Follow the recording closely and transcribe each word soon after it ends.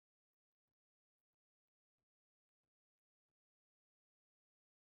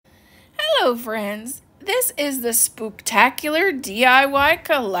Hello friends, this is the Spook Tac-ular DIY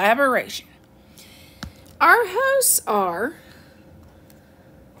collaboration. Our hosts are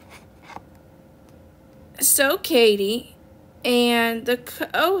Katie, and the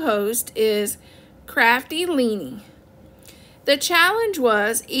co-host is Crafty Leanie. The challenge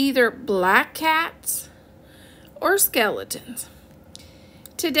was either black cats or skeletons.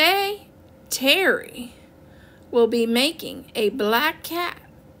 Today, Terry will be making a black cat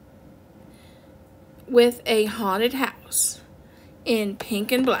with a haunted house in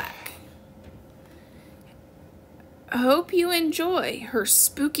pink and black. I hope you enjoy her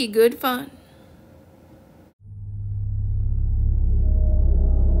spooky good fun.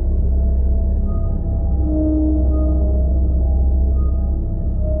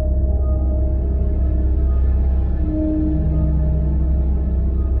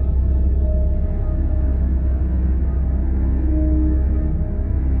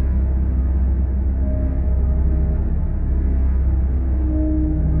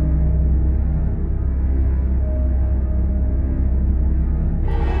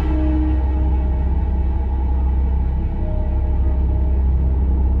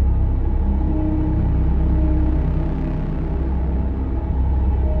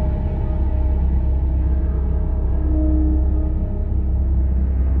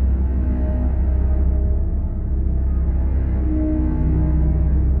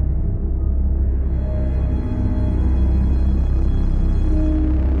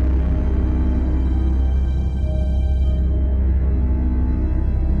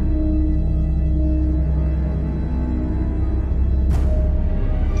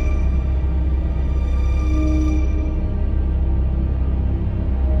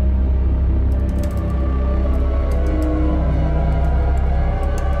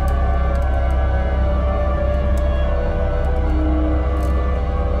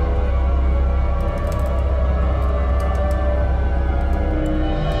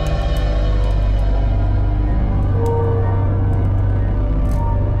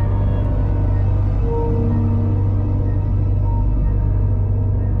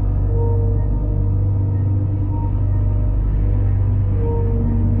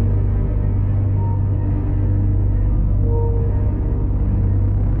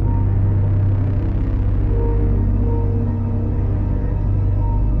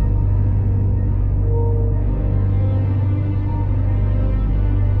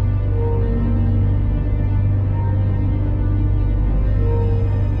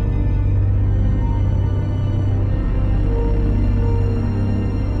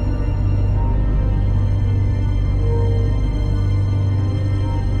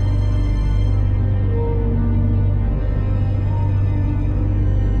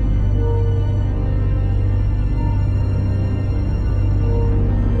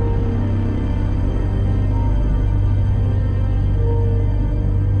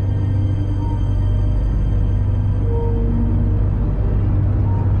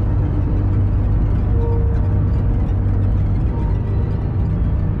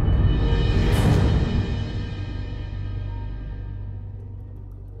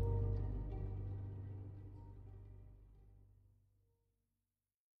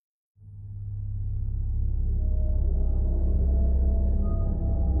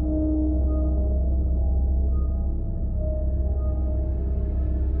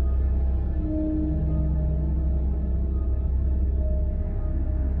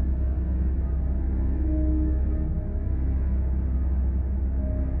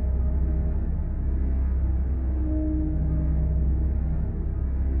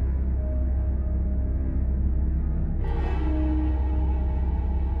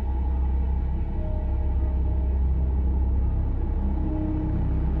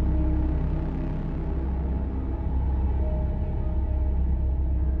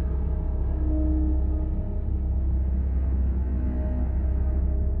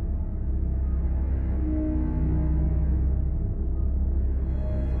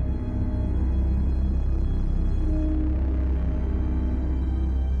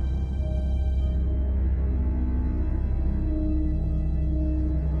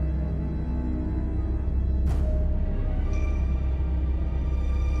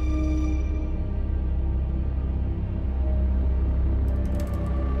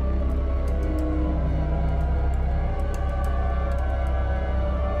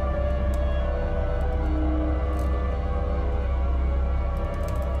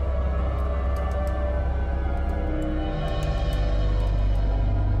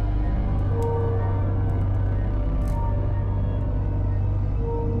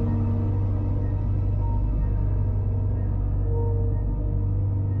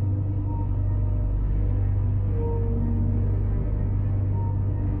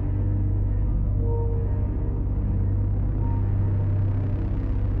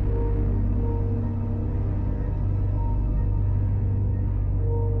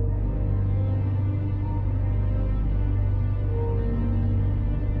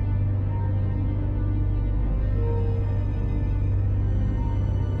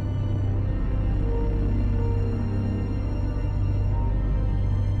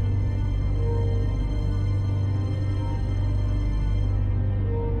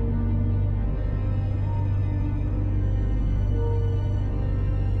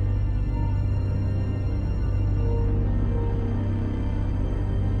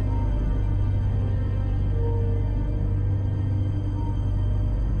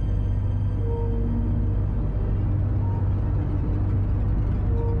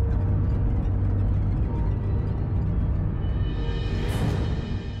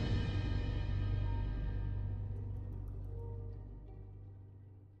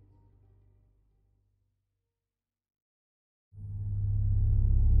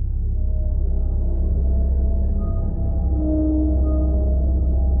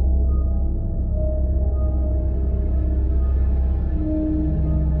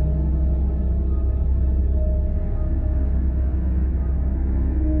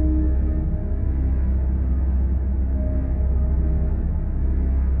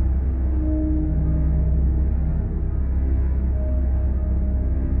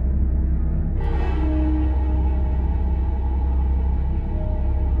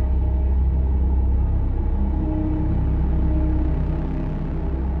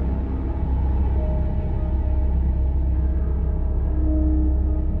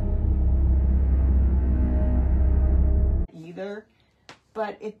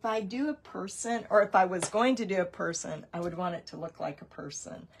 But if I do a person, or if I was going to do a person, I would want it to look like a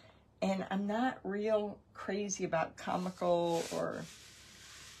person. And I'm not real crazy about comical, or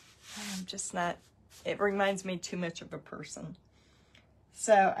I'm just not, it reminds me too much of a person.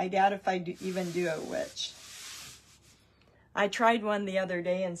 So I doubt if I even do a witch. I tried one the other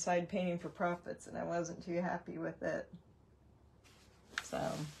day inside Painting for Profits, and I wasn't too happy with it. So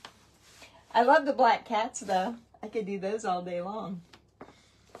I love the black cats, though. I could do those all day long.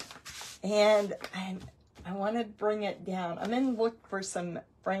 And I want to bring it down. I'm going to look for some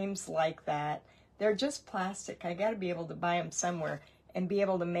frames like that. They're just plastic. I got to be able to buy them somewhere and be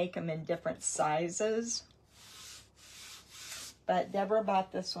able to make them in different sizes. But Deborah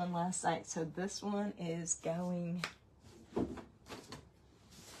bought this one last night, so this one is going. All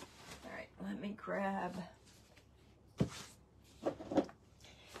right, let me grab. And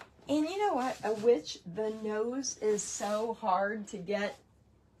you know what? A witch, the nose is so hard to get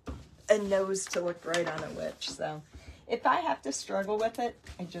a nose to look right on a witch. So if I have to struggle with it,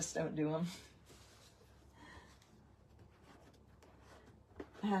 I just don't do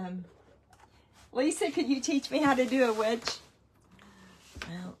them. Lisa, could you teach me how to do a witch?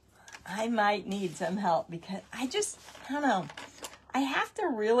 Well, I might need some help because I don't know. I have to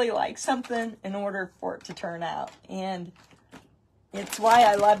really like something in order for it to turn out. And it's why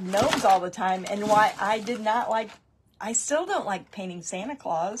I love gnomes all the time, and why I still don't like painting Santa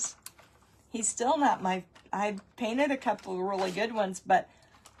Claus. He's still not I've painted a couple of really good ones, but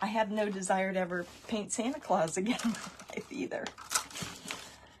I have no desire to ever paint Santa Claus again in my life either.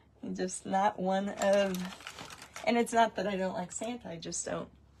 I'm just not one of, and it's not that I don't like Santa, I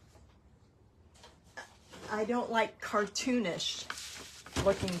don't like cartoonish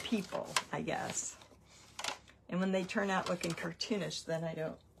looking people, I guess. And when they turn out looking cartoonish, then I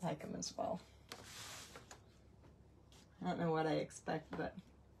don't like them as well. I don't know what I expect, but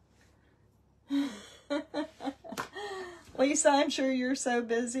Lisa, I'm sure you're so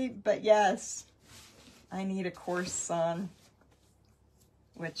busy, but yes, I need a course on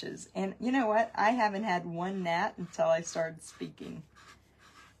witches. And you know what? I haven't had one gnat until I started speaking.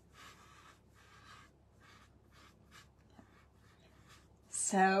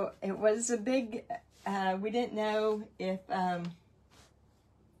 So it was a big, we didn't know if I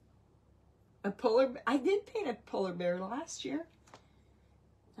did paint a polar bear last year.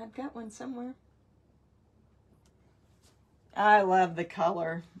 I've got one somewhere. I love the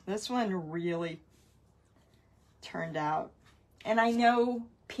color. This one really turned out. And I know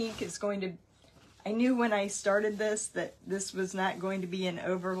pink is going to, I knew when I started this that this was not going to be an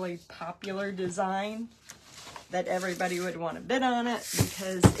overly popular design, that everybody would want to bid on it,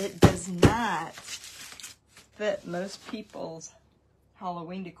 because it does not fit most people's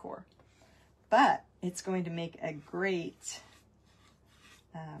Halloween decor. But it's going to make a great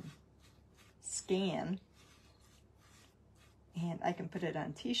scan. And I can put it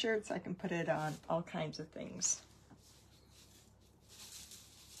on t-shirts, I can put it on all kinds of things.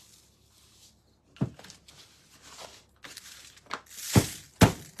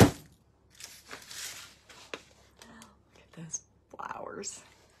 Those flowers.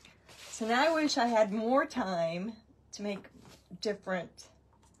 So now I wish I had more time to make different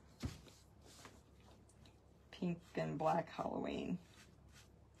pink and black Halloween.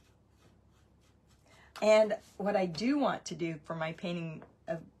 And what I do want to do for my Painting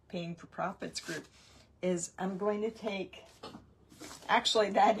for Profits group is I'm going to take,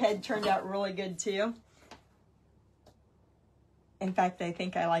 actually that head turned out really good too. In fact, I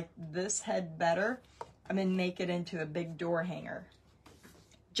think I like this head better. I'm going to make it into a big door hanger.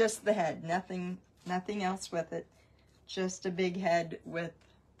 Just the head, nothing else with it. Just a big head with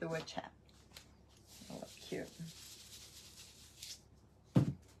the witch hat. Oh, look cute.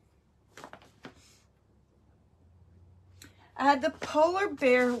 The polar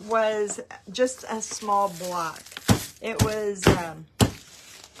bear was just a small block. It was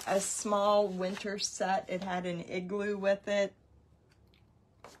a small winter set. It had an igloo with it.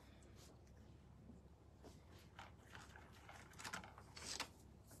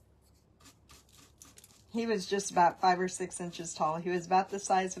 He was just about 5 or 6 inches tall. He was about the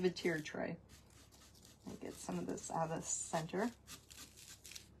size of a tier tray. I'll get some of this out of the center.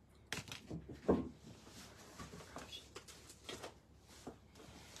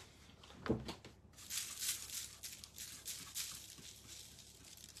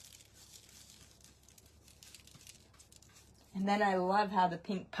 And then I love how the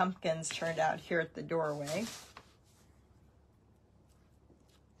pink pumpkins turned out here at the doorway.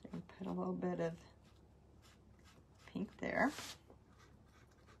 So put a little bit of pink there.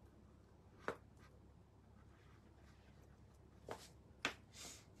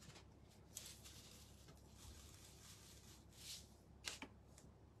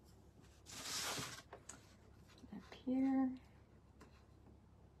 here.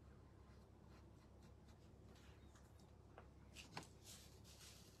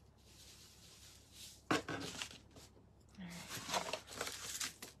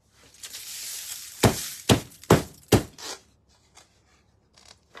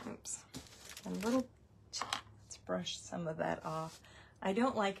 Oops. Let's brush some of that off. I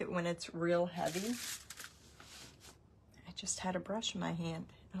don't like it when it's real heavy. I just had a brush in my hand.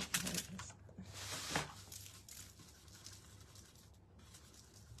 Oh, there it is.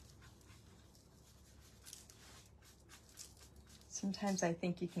 Sometimes I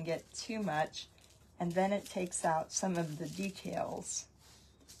think you can get too much, and then it takes out some of the details.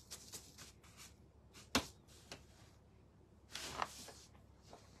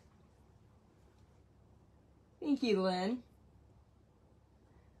 Thank you, Lynn.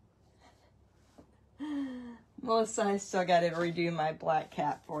 Melissa, I still got to redo my black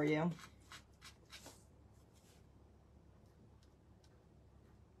cat for you.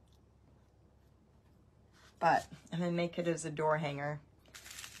 But I'm going to make it as a door hanger.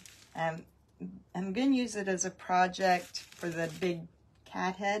 I'm going to use it as a project for the big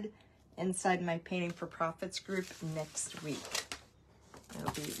cat head inside my Painting for Profits group next week.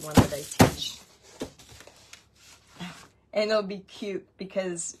 It'll be one that I teach. And it'll be cute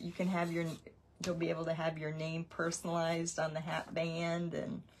because you can have you'll be able to have your name personalized on the hat band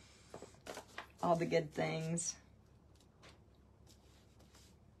and all the good things.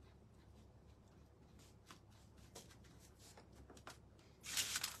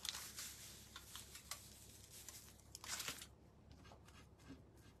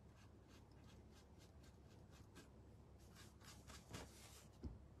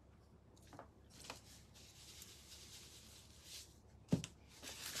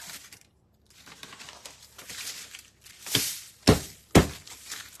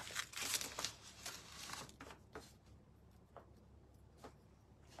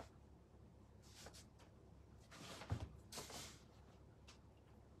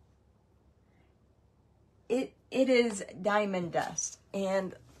 It is diamond dust,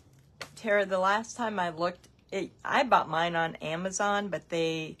 and Tara, the last time I looked, I bought mine on Amazon, but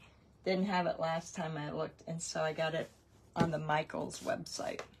they didn't have it last time I looked, and so I got it on the Michaels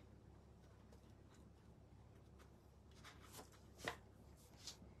website.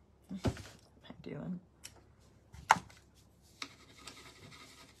 What am I doing?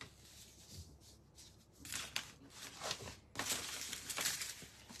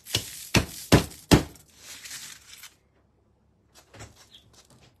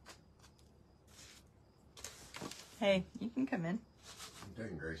 Hey, you can come in. I'm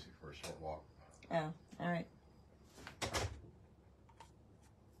taking Gracie for a short walk. Oh, all right.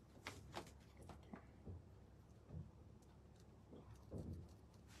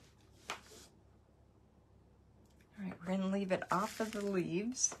 All right, we're going to leave it off of the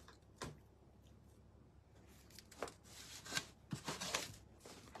leaves.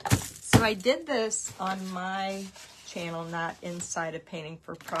 So I did this on my channel, not inside of Painting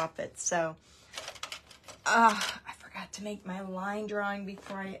for Profit. So I forgot to make my line drawing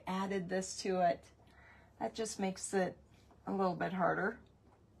before I added this to it. That just makes it a little bit harder.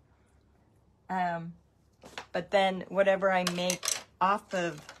 But then whatever I make off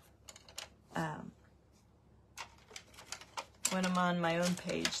of when I'm on my own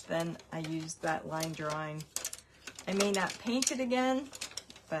page, then I use that line drawing. I may not paint it again,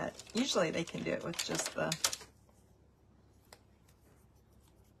 but usually they can do it with just the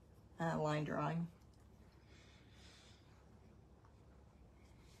line drawing.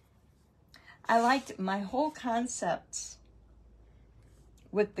 I liked my whole concept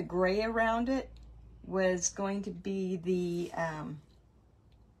with the gray around it was going to be the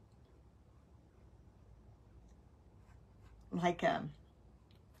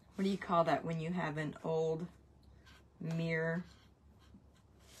what do you call that when you have an old mirror?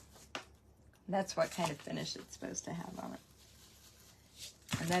 That's what kind of finish it's supposed to have on it.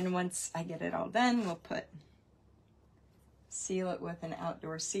 And then once I get it all done, we'll seal it with an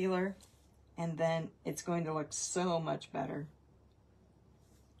outdoor sealer, and then it's going to look so much better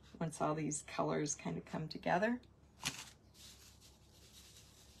once all these colors kind of come together.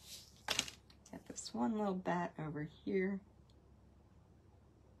 Got this one little bat over here.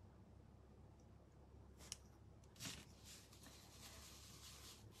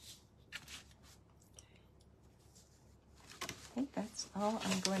 I think that's all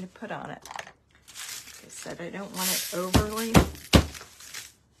I'm going to put on it. Like I said, I don't want it overly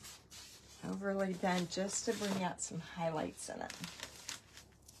done, just to bring out some highlights in it.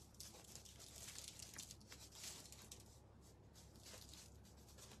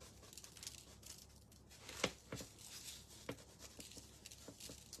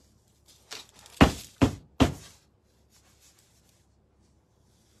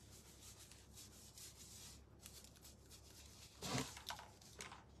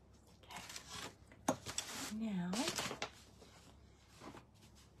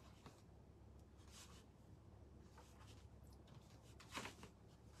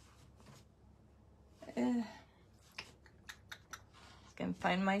 can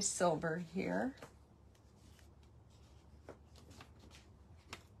find my silver here.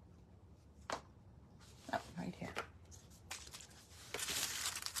 Oh, right here.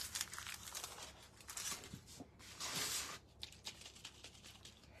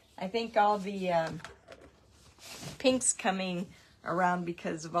 I think all the pink's coming around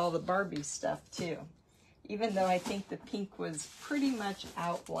because of all the Barbie stuff too. Even though I think the pink was pretty much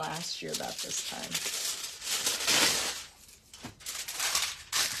out last year about this time.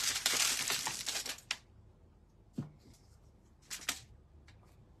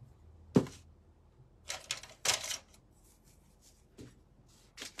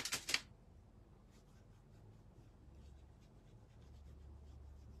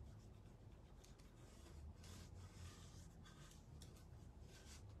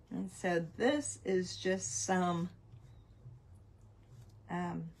 And so this is just some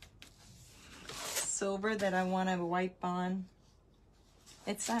silver that I want to wipe on.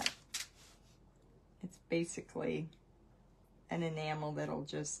 It's basically an enamel that'll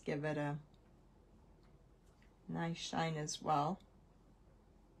just give it a nice shine as well.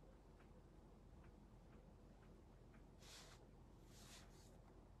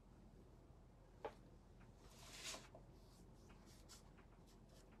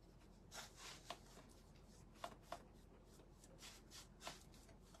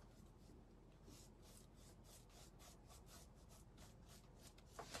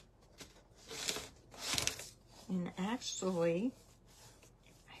 And actually,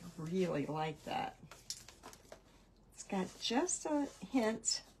 I really like that. It's got just a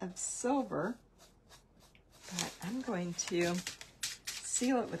hint of silver, but I'm going to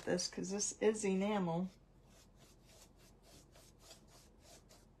seal it with this because this is enamel.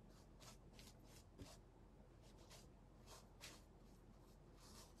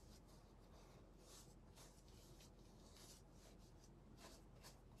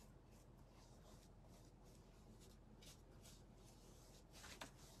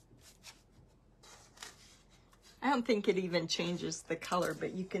 I don't think it even changes the color,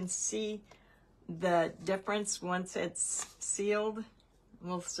 but you can see the difference once it's sealed.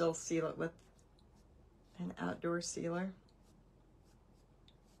 We'll still seal it with an outdoor sealer.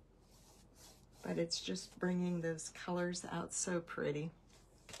 But it's just bringing those colors out so pretty.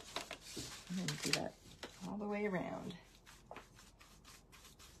 I'm going to do that all the way around.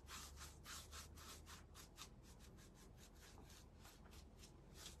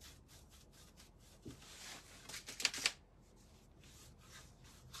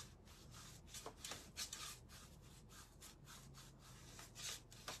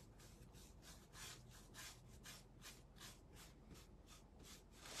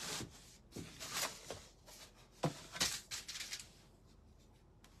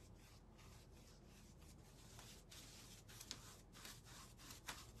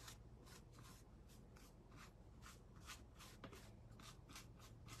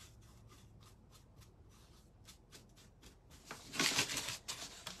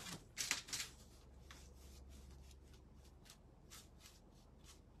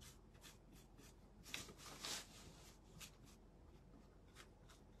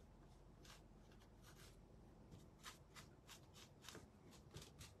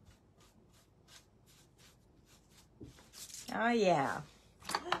 Oh yeah,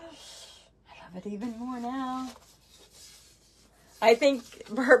 I love it even more now. I think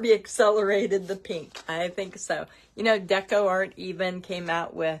Barbie accelerated the pink. I think so. You know, Deco Art even came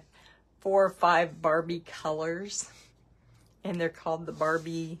out with 4 or 5 Barbie colors, and they're called the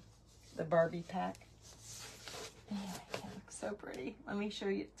Barbie pack. Anyway, it looks so pretty. Let me show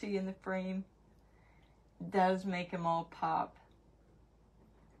it to you in the frame. It does make them all pop.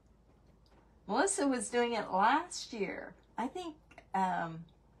 Melissa was doing it last year. I think that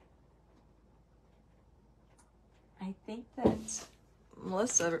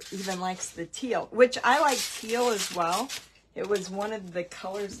Melissa even likes the teal, which I like teal as well. It was one of the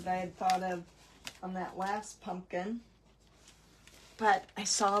colors that I had thought of on that last pumpkin. But I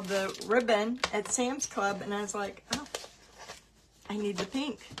saw the ribbon at Sam's Club and I was like, oh, I need the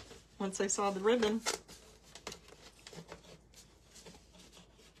pink once I saw the ribbon.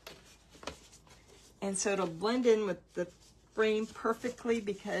 And so it'll blend in with the frame perfectly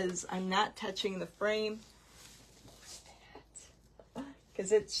because I'm not touching the frame.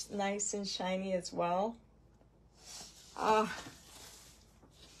 Because it's nice and shiny as well.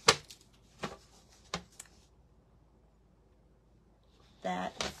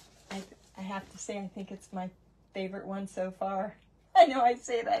 That, I have to say, I think it's my favorite one so far. I know I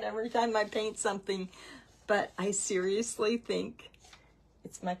say that every time I paint something, but I seriously think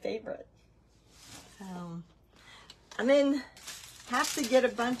it's my favorite. I'm in have to get a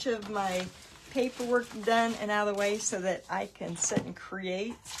bunch of my paperwork done and out of the way so that I can sit and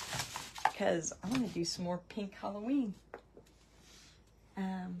create, because I want to do some more pink Halloween.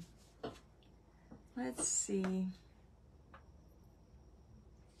 Let's see.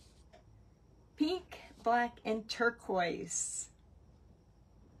 Pink, black, and turquoise.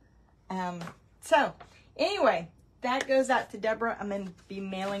 So anyway, that goes out to Deborah. I'm going to be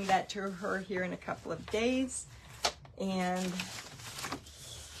mailing that to her here in a couple of days. And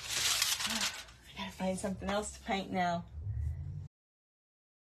I gotta find something else to paint now.